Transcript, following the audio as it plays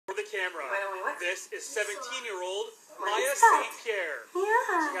camera. This is 17-year-old Maia that? St. Pierre.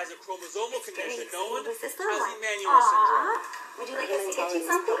 Yeah. She has a chromosomal condition known as this little one? Emmanuel syndrome. Would you like us to get you Mentality is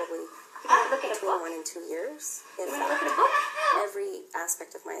something? probably Look at a between book. 1 and 2 years. You If want to look at a book? every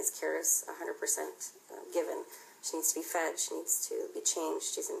aspect of Maia's care is 100% given. She needs to be fed. She needs to be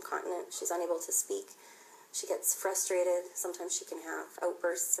changed. She's incontinent. She's unable to speak. She gets frustrated. Sometimes she can have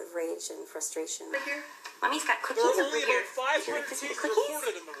outbursts of rage and frustration. Right here. Mommy's got There cookies are over only here. about 500 cases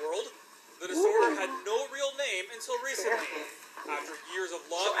reported in the world. The disorder had no real name until recently. After years of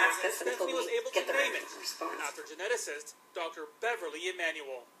lobbying, Stephanie was able to name it after geneticist Dr. Beverly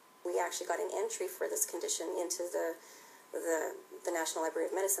Emanuel. We actually got an entry for this condition into the National Library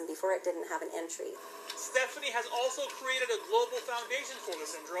of Medicine before it didn't have an entry. Stephanie has also created a global foundation for the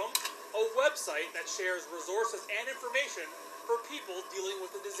syndrome, a website that shares resources and information for people dealing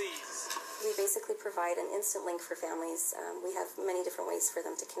with the disease. We basically provide an instant link for families. We have many different ways for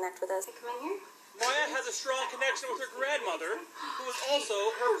them to connect with us. Come in here. Maya has a strong connection with her grandmother, who is also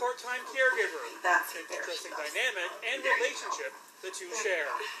her part-time caregiver. That's An interesting dynamic and relationship the two share.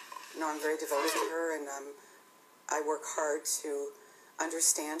 You know, I'm very devoted to her, and I work hard to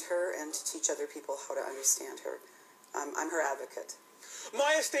understand her and to teach other people how to understand her. I'm her advocate.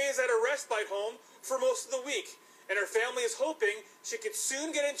 Maya stays at a respite home for most of the week, and her family is hoping she could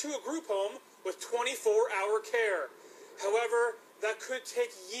soon get into a group home with 24-hour care. However, that could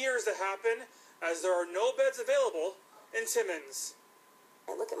take years to happen, as there are no beds available in Timmins.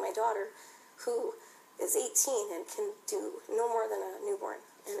 I look at my daughter, who is 18 and can do no more than a newborn,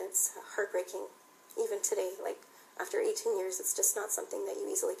 and it's heartbreaking. Even today, like after 18 years, it's just not something that you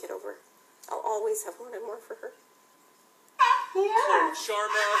easily get over. I'll always have wanted more for her. Yeah. Claude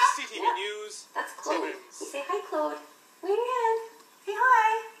Sharma, CTV News, That's Claude. Timmins. You say hi, Claude. Wave your hand. Say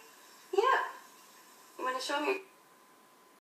hi. Yeah. You want to show him your...